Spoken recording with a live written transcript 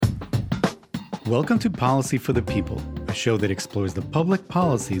Welcome to Policy for the People, a show that explores the public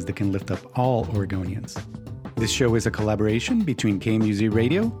policies that can lift up all Oregonians. This show is a collaboration between KMUZ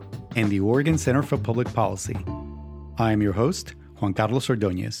Radio and the Oregon Center for Public Policy. I am your host, Juan Carlos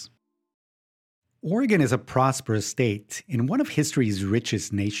Ordóñez. Oregon is a prosperous state in one of history's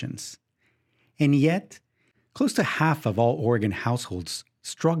richest nations. And yet, close to half of all Oregon households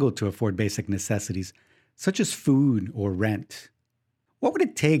struggle to afford basic necessities, such as food or rent. What would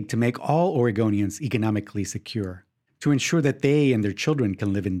it take to make all Oregonians economically secure, to ensure that they and their children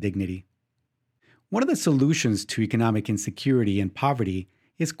can live in dignity? One of the solutions to economic insecurity and poverty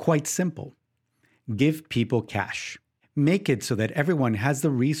is quite simple. Give people cash. Make it so that everyone has the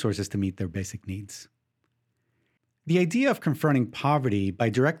resources to meet their basic needs. The idea of confronting poverty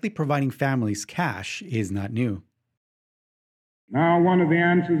by directly providing families cash is not new. Now, one of the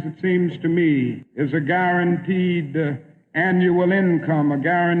answers, it seems to me, is a guaranteed annual income, a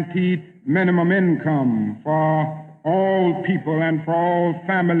guaranteed minimum income for all people and for all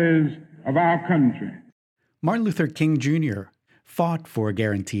families of our country. Martin Luther King Jr. fought for a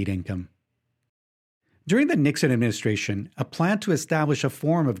guaranteed income. During the Nixon administration, a plan to establish a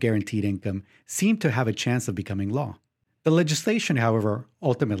form of guaranteed income seemed to have a chance of becoming law. The legislation, however,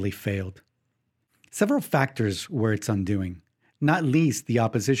 ultimately failed. Several factors were its undoing, not least the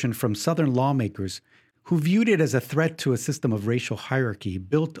opposition from Southern lawmakers who viewed it as a threat to a system of racial hierarchy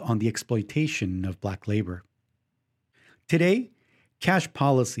built on the exploitation of Black labor. Today, cash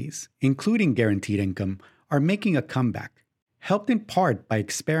policies, including guaranteed income, are making a comeback, helped in part by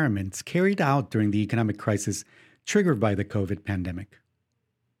experiments carried out during the economic crisis triggered by the COVID pandemic.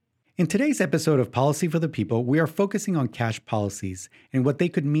 In today's episode of Policy for the People, we are focusing on cash policies and what they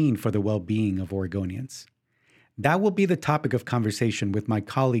could mean for the well-being of Oregonians. That will be the topic of conversation with my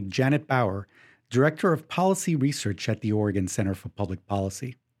colleague Janet Bauer, Director of Policy Research at the Oregon Center for Public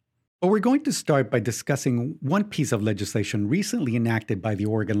Policy. But we're going to start by discussing one piece of legislation recently enacted by the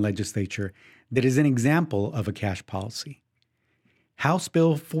Oregon legislature that is an example of a cash policy. House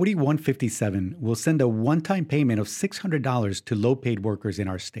Bill 4157 will send a one-time payment of $600 to low-paid workers in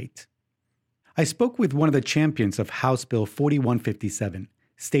our state. I spoke with one of the champions of House Bill 4157,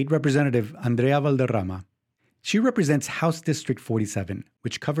 State Representative Andrea Valderrama. She represents House District 47,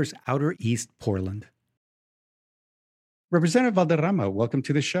 which covers Outer East Portland. Representative Valderrama, welcome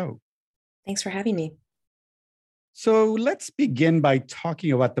to the show. Thanks for having me. So let's begin by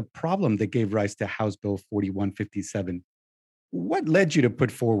talking about the problem that gave rise to House Bill 4157. What led you to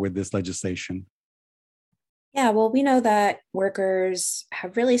put forward this legislation? Yeah, well, we know that workers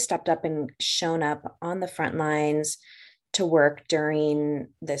have really stepped up and shown up on the front lines to work during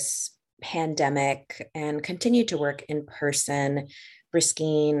this pandemic and continue to work in person,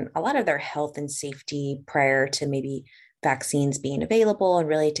 risking a lot of their health and safety prior to maybe vaccines being available and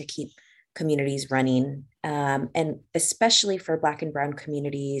really to keep communities running. And especially for Black and Brown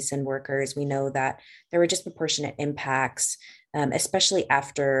communities and workers, we know that there were disproportionate impacts, especially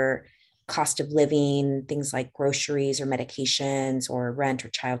after cost of living, things like groceries or medications or rent or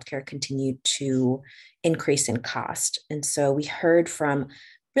childcare continued to increase in cost. And so we heard from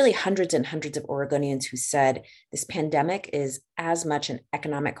really hundreds and hundreds of Oregonians who said this pandemic is as much an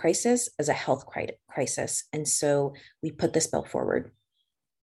economic crisis as a health crisis. And so we put this bill forward.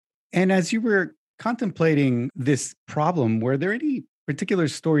 And as you were contemplating this problem, were there any particular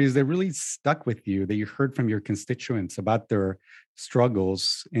stories that really stuck with you that you heard from your constituents about their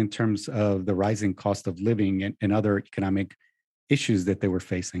struggles in terms of the rising cost of living and other economic issues that they were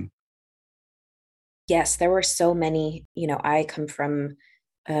facing? Yes, there were so many. I come from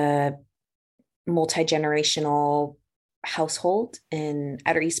a multi-generational household in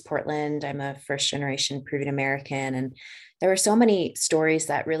Outer East Portland. I'm a first-generation Peruvian American, and there were so many stories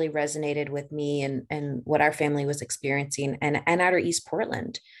that really resonated with me and what our family was experiencing, and Outer East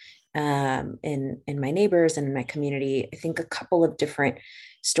Portland, in my neighbors and in my community. I think a couple of different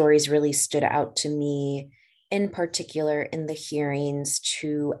stories really stood out to me, in particular in the hearings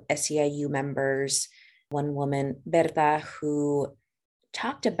to SEIU members. One woman, Berta, who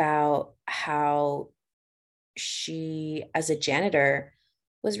talked about how she, as a janitor,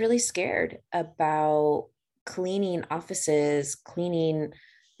 was really scared about cleaning offices, cleaning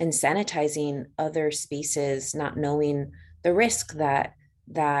and sanitizing other spaces, not knowing the risk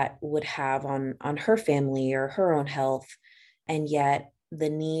that would have on her family or her own health, and yet the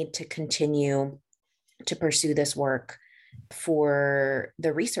need to continue to pursue this work for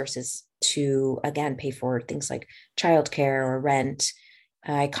the resources to, again, pay for things like childcare or rent.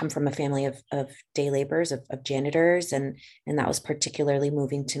 I come from a family of day laborers, of janitors, and that was particularly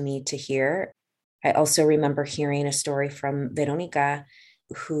moving to me to hear. I also remember hearing a story from Veronica,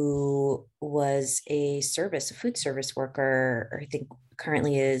 who was a food service worker, or I think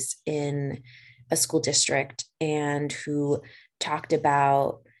currently is in a school district, and who talked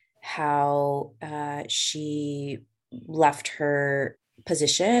about how she left her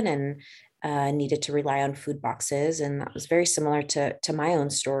position and needed to rely on food boxes. And that was very similar to my own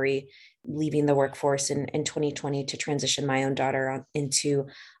story, leaving the workforce in 2020 to transition my own daughter into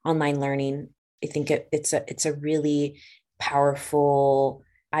online learning. I think it's a really powerful,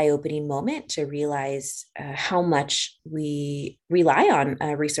 eye-opening moment to realize how much we rely on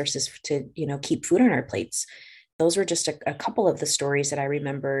resources to keep food on our plates. Those were just a couple of the stories that I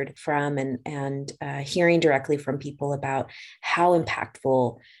remembered from, and hearing directly from people about how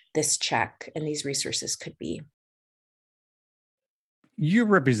impactful this check and these resources could be. You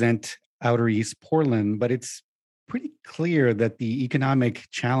represent Outer East Portland, but it's pretty clear that the economic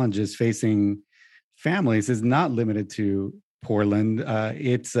challenges facing families is not limited to Portland.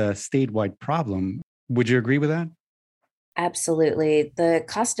 It's a statewide problem. Would you agree with that? Absolutely. The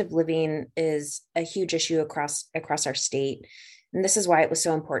cost of living is a huge issue across our state. And this is why it was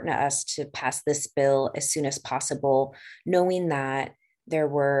so important to us to pass this bill as soon as possible, knowing that there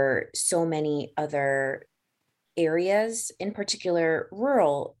were so many other areas, in particular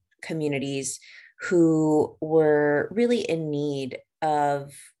rural communities, who were really in need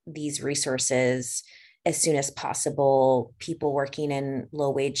of these resources as soon as possible. People working in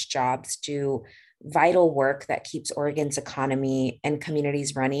low wage jobs do vital work that keeps Oregon's economy and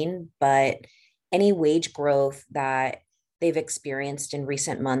communities running. But any wage growth that they've experienced in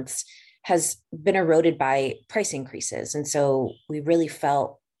recent months has been eroded by price increases. And so we really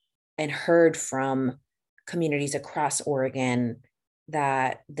felt and heard from communities across Oregon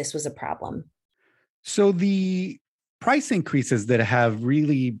that this was a problem. So the price increases that have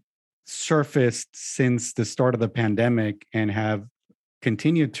really surfaced since the start of the pandemic and have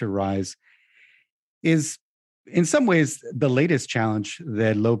continued to rise is in some ways the latest challenge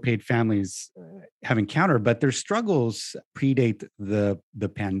that low-paid families have encountered, but their struggles predate the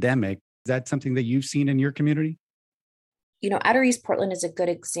pandemic. Is that something that you've seen in your community? Outer East Portland is a good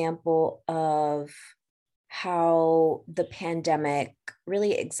example of how the pandemic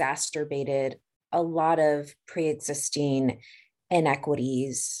really exacerbated a lot of pre-existing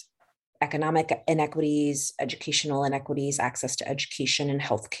inequities, economic inequities, educational inequities, access to education and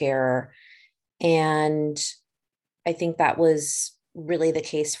healthcare. And I think that was really the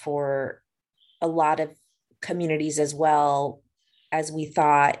case for a lot of communities as well, as we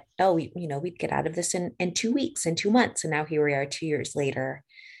thought, oh, we'd get out of this in 2 weeks, in 2 months. And now here we are 2 years later.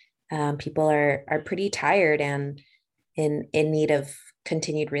 People are pretty tired and in need of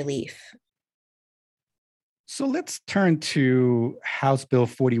continued relief. So let's turn to House Bill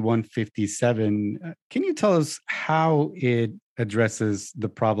 4157. Can you tell us how it addresses the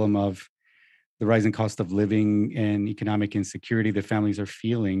problem of the rising cost of living and economic insecurity that families are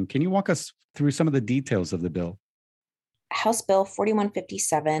feeling? Can you walk us through some of the details of the bill? House Bill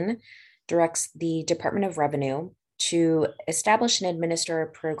 4157 directs the Department of Revenue to establish and administer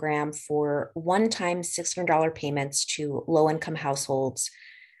a program for one-time $600 payments to low-income households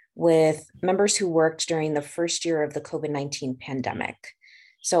with members who worked during the first year of the COVID-19 pandemic.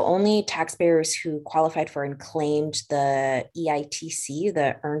 So only taxpayers who qualified for and claimed the EITC,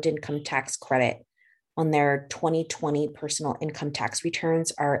 the Earned Income Tax Credit, on their 2020 personal income tax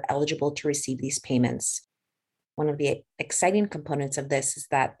returns are eligible to receive these payments. One of the exciting components of this is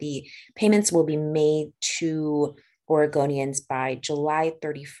that the payments will be made to Oregonians by July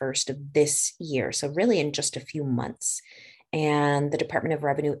 31st of this year. So really in just a few months. And the Department of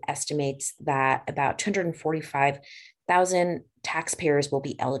Revenue estimates that about 245,000 taxpayers will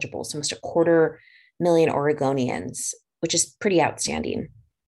be eligible. So almost 250,000 Oregonians, which is pretty outstanding.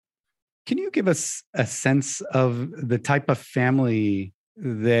 Can you give us a sense of the type of family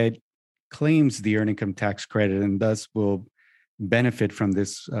that claims the earned income tax credit and thus will benefit from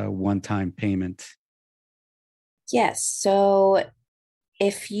this one-time payment? Yes. So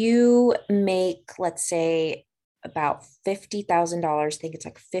if you make, let's say, about $50,000, I think it's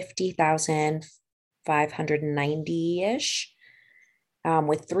like 50,590-ish,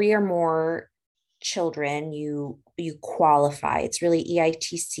 with 3 or more children, you qualify. It's really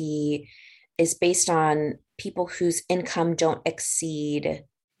EITC is based on people whose income don't exceed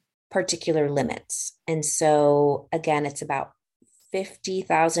particular limits. And so again, it's about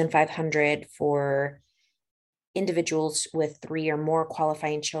 50,500 for individuals with 3 or more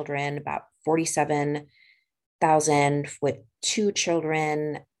qualifying children, about 47,000 with 2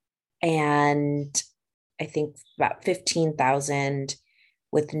 children, and I think about 15,000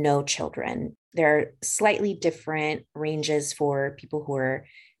 with no children. There are slightly different ranges for people who are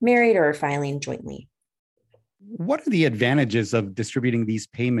married or filing jointly. What are the advantages of distributing these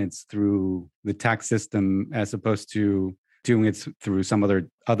payments through the tax system as opposed to doing it through some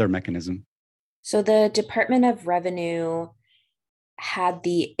other mechanism? So the Department of Revenue had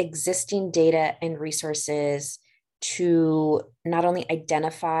the existing data and resources to not only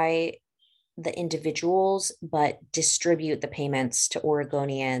identify the individuals, but distribute the payments to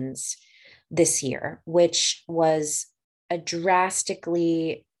Oregonians this year, which was a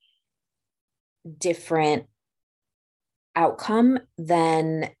drastically different outcome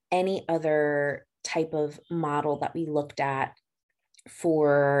than any other type of model that we looked at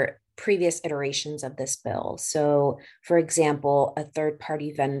for previous iterations of this bill. So, for example, a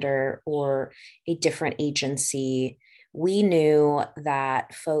third-party vendor or a different agency, we knew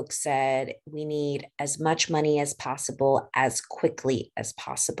that folks said we need as much money as possible as quickly as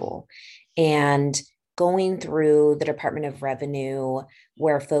possible. And going through the Department of Revenue,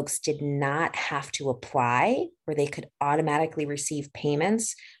 where folks did not have to apply, where they could automatically receive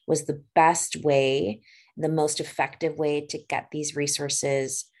payments, was the best way, the most effective way to get these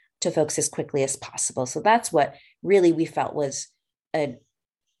resources to folks as quickly as possible. So that's what really we felt was a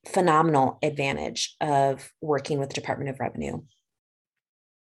phenomenal advantage of working with the Department of Revenue.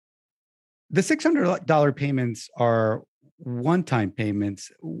 The $600 payments are one-time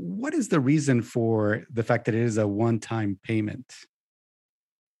payments. What is the reason for the fact that it is a one-time payment?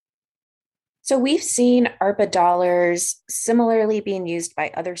 So we've seen ARPA dollars similarly being used by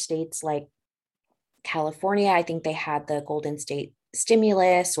other states like California. I think they had the Golden State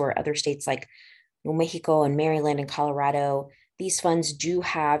Stimulus, or other states like New Mexico and Maryland and Colorado. These funds do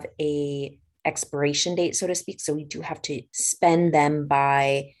have a expiration date, so to speak. So we do have to spend them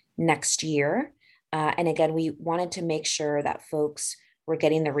by next year. And again, we wanted to make sure that folks were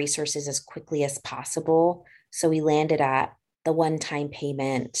getting the resources as quickly as possible. So we landed at the one-time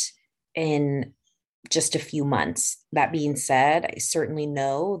payment in just a few months. That being said, I certainly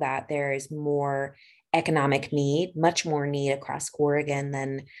know that there is more economic need, much more need across Oregon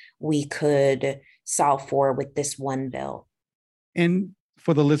than we could solve for with this one bill. And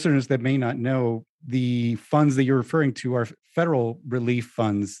for the listeners that may not know, the funds that you're referring to are federal relief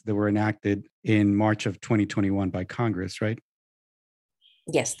funds that were enacted in March of 2021 by Congress, right?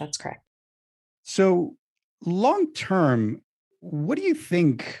 Yes, that's correct. So long term, what do you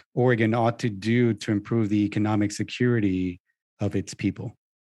think Oregon ought to do to improve the economic security of its people?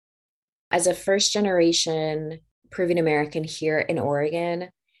 As a first generation Peruvian American here in Oregon,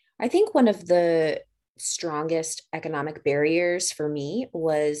 I think one of the strongest economic barriers for me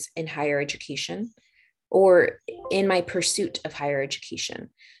was in higher education, or in my pursuit of higher education.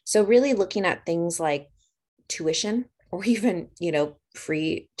 So really looking at things like tuition, or even,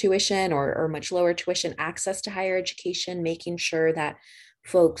 free tuition or much lower tuition, access to higher education, making sure that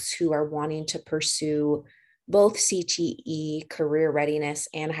folks who are wanting to pursue both CTE, career readiness,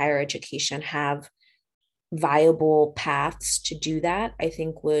 and higher education have viable paths to do that, I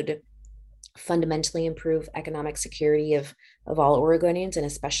think would fundamentally improve economic security of all Oregonians, and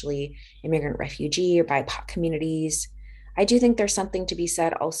especially immigrant, refugee, or BIPOC communities. I do think there's something to be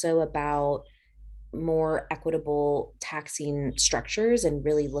said also about more equitable taxing structures and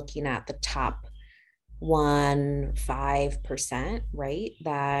really looking at the top 5%, right,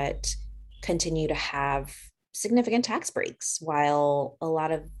 that continue to have significant tax breaks, while a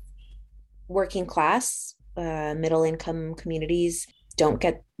lot of working class, middle income communities don't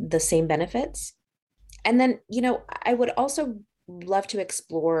get the same benefits. And then, I would also love to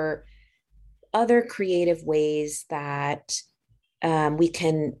explore other creative ways that we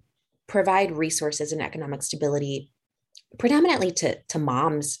can provide resources and economic stability predominantly to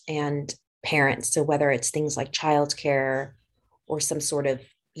moms and parents. So whether it's things like childcare or some sort of,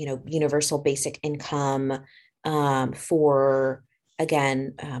 universal basic income for,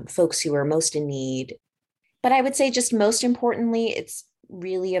 again, folks who are most in need. But I would say just most importantly, it's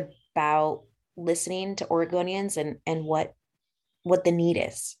really about listening to Oregonians and what the need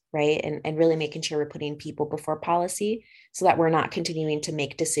is, right? And really making sure we're putting people before policy, so that we're not continuing to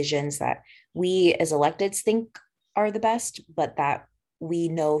make decisions that we as electeds think are the best, but that we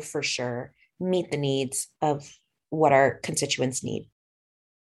know for sure meet the needs of what our constituents need.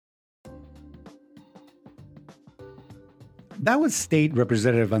 That was State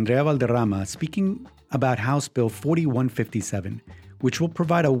Representative Andrea Valderrama speaking about House Bill 4157, which will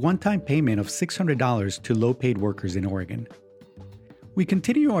provide a one-time payment of $600 to low-paid workers in Oregon. We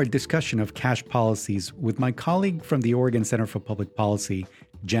continue our discussion of cash policies with my colleague from the Oregon Center for Public Policy,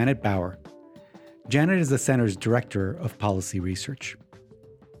 Janet Bauer. Janet is the center's Director of Policy Research.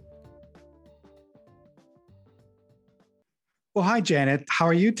 Well, hi, Janet. How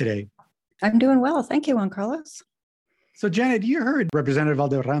are you today? I'm doing well. Thank you, Juan Carlos. So, Janet, you heard Representative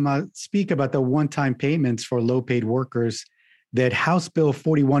Valderrama speak about the one-time payments for low-paid workers that House Bill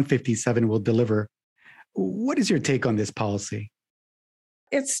 4157 will deliver. What is your take on this policy?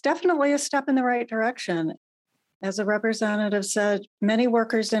 It's definitely a step in the right direction. As the representative said, many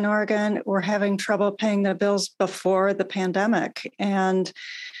workers in Oregon were having trouble paying their bills before the pandemic, and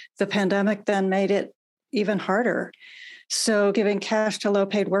the pandemic then made it even harder. So giving cash to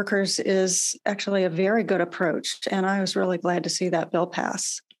low-paid workers is actually a very good approach, and I was really glad to see that bill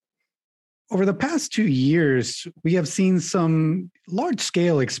pass. Over the past 2 years, we have seen some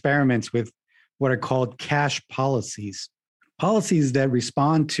large-scale experiments with what are called cash policies, policies that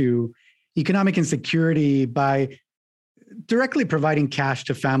respond to economic insecurity by directly providing cash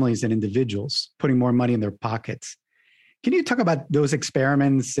to families and individuals, putting more money in their pockets. Can you talk about those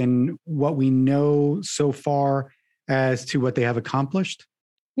experiments and what we know so far as to what they have accomplished?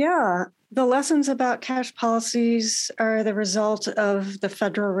 Yeah, the lessons about cash policies are the result of the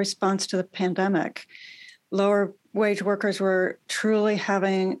federal response to the pandemic. Lower wage workers were truly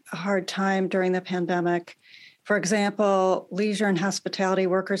having a hard time during the pandemic. For example, leisure and hospitality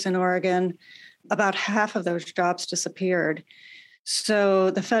workers in Oregon, about half of those jobs disappeared. So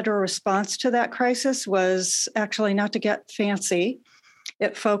the federal response to that crisis was actually not to get fancy.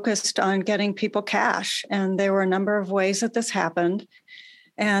 It focused on getting people cash, and there were a number of ways that this happened,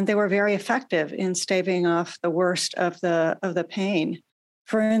 and they were very effective in staving off the worst of the pain.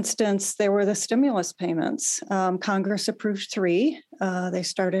 For instance, there were the stimulus payments. Congress approved 3. They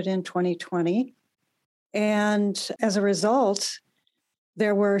started in 2020. And as a result,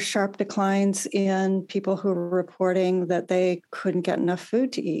 there were sharp declines in people who were reporting that they couldn't get enough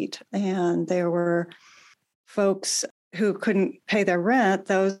food to eat. And there were folks who couldn't pay their rent.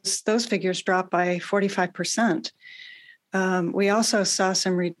 Those figures dropped by 45%. We also saw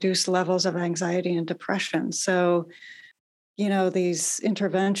some reduced levels of anxiety and depression. So, these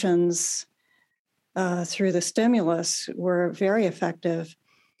interventions through the stimulus were very effective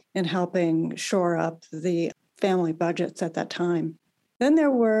in helping shore up the family budgets at that time. Then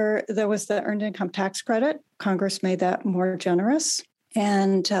there was the Earned Income Tax Credit. Congress made that more generous.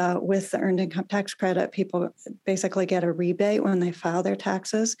 And with the Earned Income Tax Credit, people basically get a rebate when they file their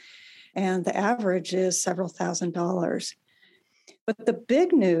taxes. And the average is several $1,000s. But the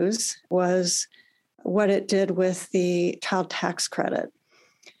big news was what it did with the child tax credit.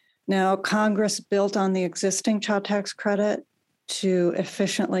 Now, Congress built on the existing child tax credit to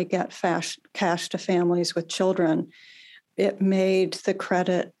efficiently get cash to families with children. It made the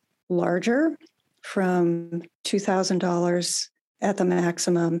credit larger from $2,000 at the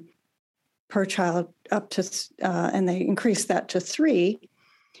maximum per child up to, and they increased that to $3,000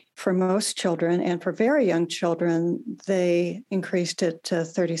 for most children. And for very young children, they increased it to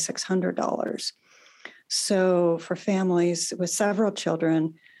 $3,600. So for families with several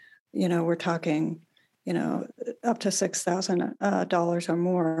children, we're talking, up to $6,000 or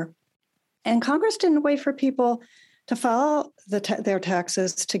more. And Congress didn't wait for people to file their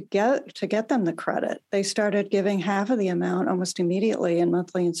taxes to get them the credit. They started giving half of the amount almost immediately in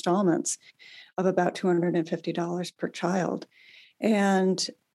monthly installments of about $250 per child. And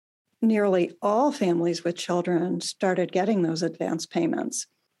nearly all families with children started getting those advance payments.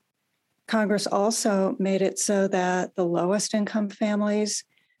 Congress also made it so that the lowest income families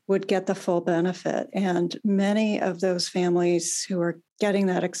would get the full benefit. And many of those families who are getting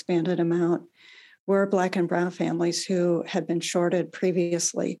that expanded amount were Black and Brown families who had been shorted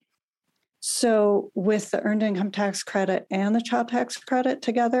previously. So with the Earned Income Tax Credit and the Child Tax Credit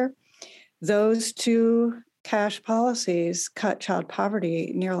together, those two cash policies cut child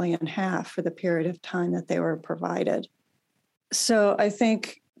poverty nearly in half for the period of time that they were provided. So I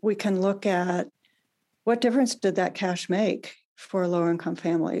think we can look at what difference did that cash make for lower-income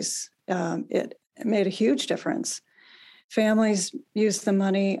families. It made a huge difference. Families used the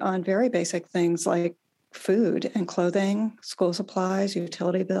money on very basic things like food and clothing, school supplies,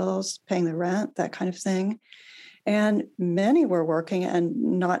 utility bills, paying the rent, that kind of thing. And many were working and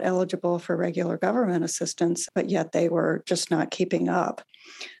not eligible for regular government assistance, but yet they were just not keeping up.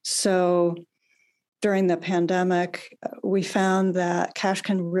 So during the pandemic, we found that cash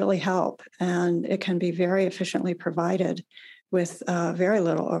can really help, and it can be very efficiently provided with very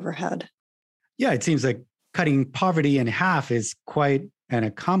little overhead. Yeah, it seems like cutting poverty in half is quite an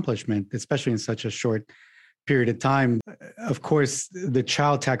accomplishment, especially in such a short period of time. Of course, the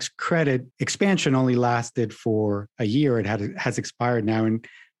child tax credit expansion only lasted for a year. It has expired now, and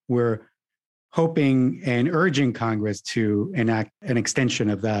we're hoping and urging Congress to enact an extension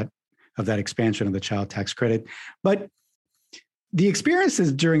of that expansion of the child tax credit. But The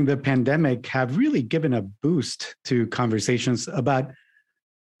experiences during the pandemic have really given a boost to conversations about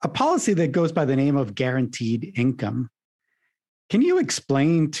a policy that goes by the name of guaranteed income. Can you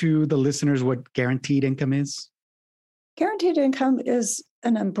explain to the listeners what guaranteed income is? Guaranteed income is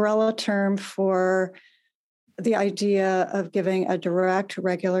an umbrella term for the idea of giving a direct,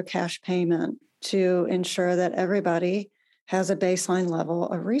 regular cash payment to ensure that everybody has a baseline level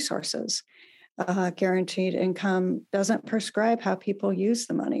of resources. Guaranteed income doesn't prescribe how people use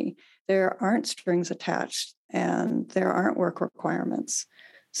the money. There aren't strings attached and there aren't work requirements.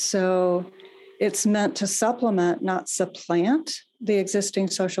 So it's meant to supplement, not supplant, the existing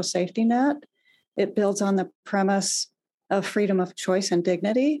social safety net. It builds on the premise of freedom of choice and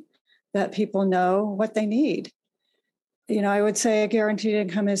dignity, that people know what they need. I would say a guaranteed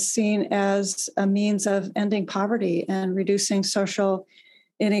income is seen as a means of ending poverty and reducing social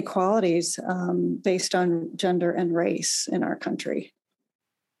inequalities based on gender and race in our country.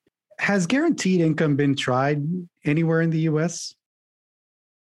 Has guaranteed income been tried anywhere in the US?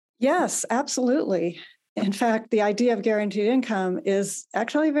 Yes, absolutely. In fact, the idea of guaranteed income is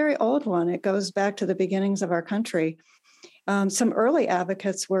actually a very old one. It goes back to the beginnings of our country. Some early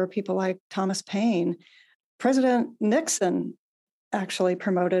advocates were people like Thomas Paine. President Nixon actually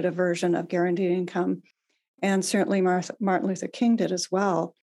promoted a version of guaranteed income, and certainly Martin Luther King did as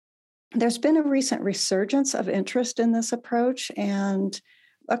well. There's been a recent resurgence of interest in this approach, and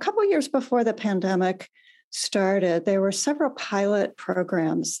a couple years before the pandemic started, there were several pilot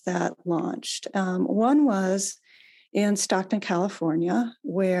programs that launched. One was in Stockton, California,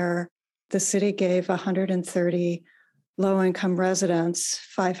 where the city gave 130 low-income residents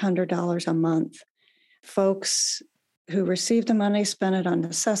 $500 a month. Folks who received the money spent it on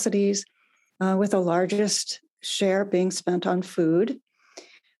necessities, with the largest share being spent on food.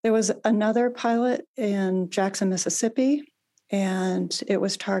 There was another pilot in Jackson, Mississippi, and it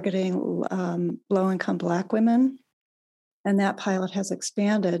was targeting low-income Black women, and that pilot has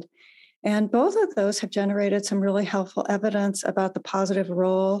expanded. And both of those have generated some really helpful evidence about the positive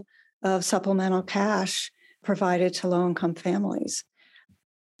role of supplemental cash provided to low-income families.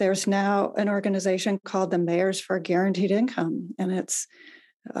 There's now an organization called the Mayors for Guaranteed Income, and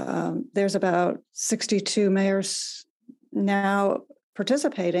there's about 62 mayors now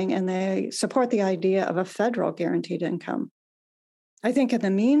participating, and they support the idea of a federal guaranteed income. I think in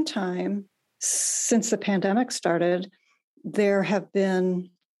the meantime, since the pandemic started, there have been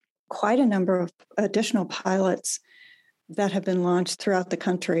quite a number of additional pilots that have been launched throughout the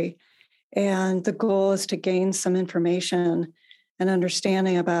country. And the goal is to gain some information and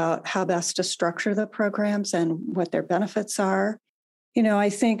understanding about how best to structure the programs and what their benefits are. I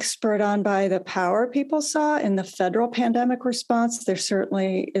think spurred on by the power people saw in the federal pandemic response, there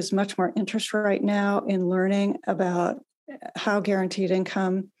certainly is much more interest right now in learning about how guaranteed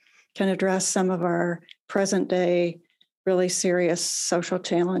income can address some of our present day, really serious social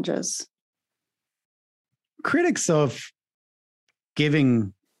challenges. Critics of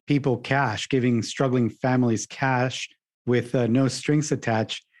giving people cash, giving struggling families cash with no strings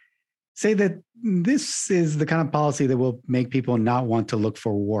attached, say that this is the kind of policy that will make people not want to look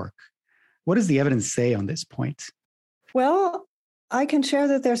for work. What does the evidence say on this point? Well, I can share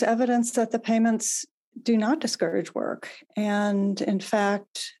that there's evidence that the payments do not discourage work. And in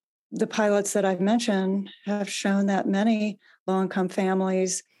fact, the pilots that I've mentioned have shown that many low-income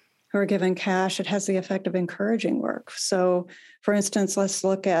families who are given cash, it has the effect of encouraging work. So, for instance, let's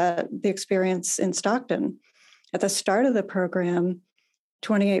look at the experience in Stockton. At the start of the program,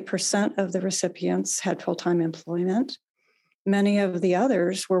 28% of the recipients had full-time employment. Many of the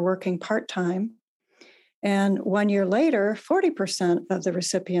others were working part-time. And 1 year later, 40% of the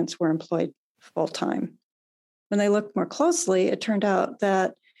recipients were employed full-time. When they looked more closely, it turned out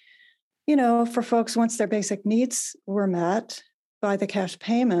that, for folks, once their basic needs were met by the cash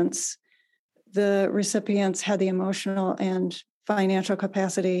payments, the recipients had the emotional and financial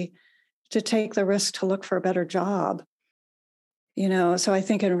capacity to take the risk to look for a better job. So I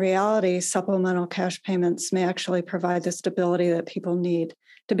think in reality, supplemental cash payments may actually provide the stability that people need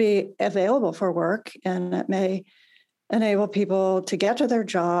to be available for work, and it may enable people to get to their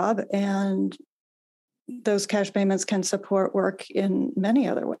job, and those cash payments can support work in many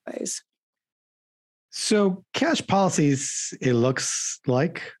other ways. So cash policies, it looks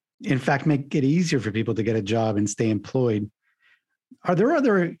like, in fact, make it easier for people to get a job and stay employed. Are there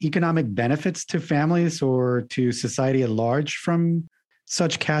other economic benefits to families or to society at large from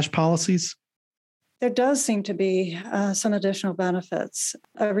such cash policies? There does seem to be some additional benefits.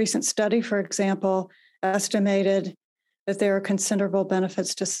 A recent study, for example, estimated that there are considerable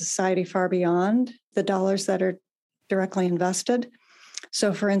benefits to society far beyond the dollars that are directly invested.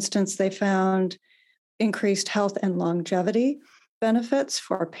 So, for instance, they found increased health and longevity benefits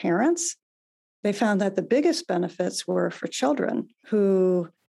for parents. They found that the biggest benefits were for children who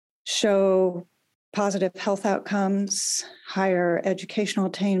show positive health outcomes, higher educational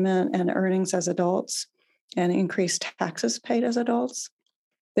attainment and earnings as adults, and increased taxes paid as adults.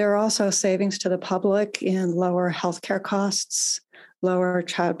 There are also savings to the public in lower healthcare costs, lower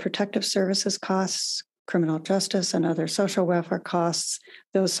child protective services costs, criminal justice and other social welfare costs,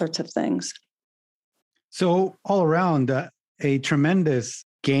 those sorts of things. So all around, a tremendous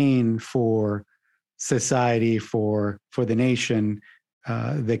gain for society, for the nation,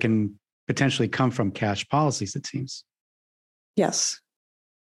 that can potentially come from cash policies, it seems. Yes.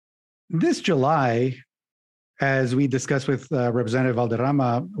 This July, as we discussed with Representative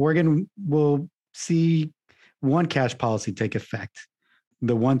Valderrama, Oregon will see one cash policy take effect,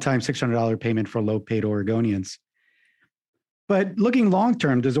 the one-time $600 payment for low-paid Oregonians. But looking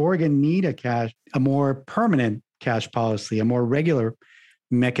long-term, does Oregon need a more permanent cash policy, a more regular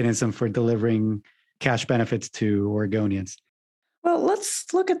mechanism for delivering cash benefits to Oregonians? Well, let's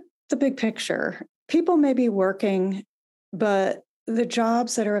look at the big picture. People may be working, but the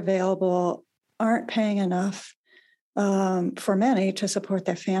jobs that are available aren't paying enough for many to support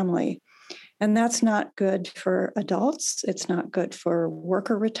their family. And that's not good for adults. It's not good for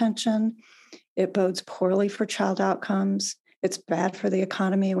worker retention. It bodes poorly for child outcomes. It's bad for the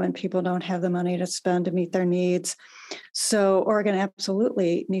economy when people don't have the money to spend to meet their needs. So Oregon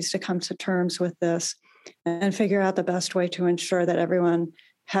absolutely needs to come to terms with this and figure out the best way to ensure that everyone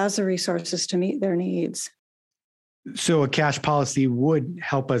has the resources to meet their needs. So a cash policy would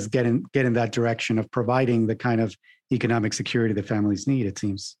help us get in that direction of providing the kind of economic security that families need, it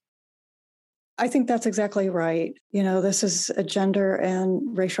seems. I think that's exactly right. This is a gender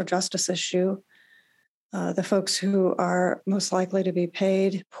and racial justice issue. The folks who are most likely to be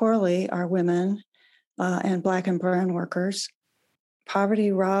paid poorly are women and Black and brown workers.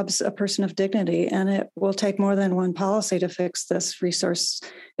 Poverty robs a person of dignity, and it will take more than one policy to fix this resource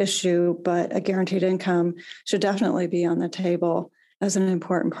issue, but a guaranteed income should definitely be on the table as an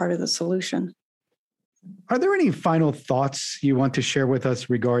important part of the solution. Are there any final thoughts you want to share with us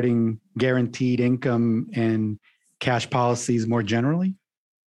regarding guaranteed income and cash policies more generally?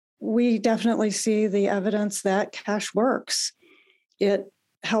 We definitely see the evidence that cash works. It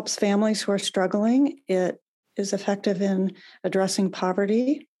helps families who are struggling. It is effective in addressing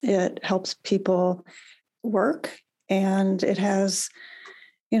poverty. It helps people work, and it has,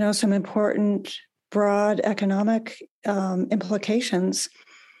 some important broad economic implications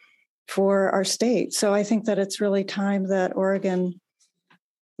for our state. So I think that it's really time that Oregon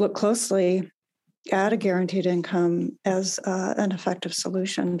look closely at a guaranteed income as an effective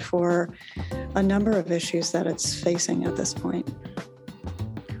solution for a number of issues that it's facing at this point.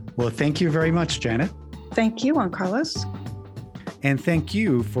 Well, thank you very much, Janet. Thank you, Juan Carlos. And thank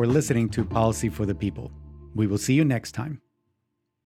you for listening to Policy for the People. We will see you next time.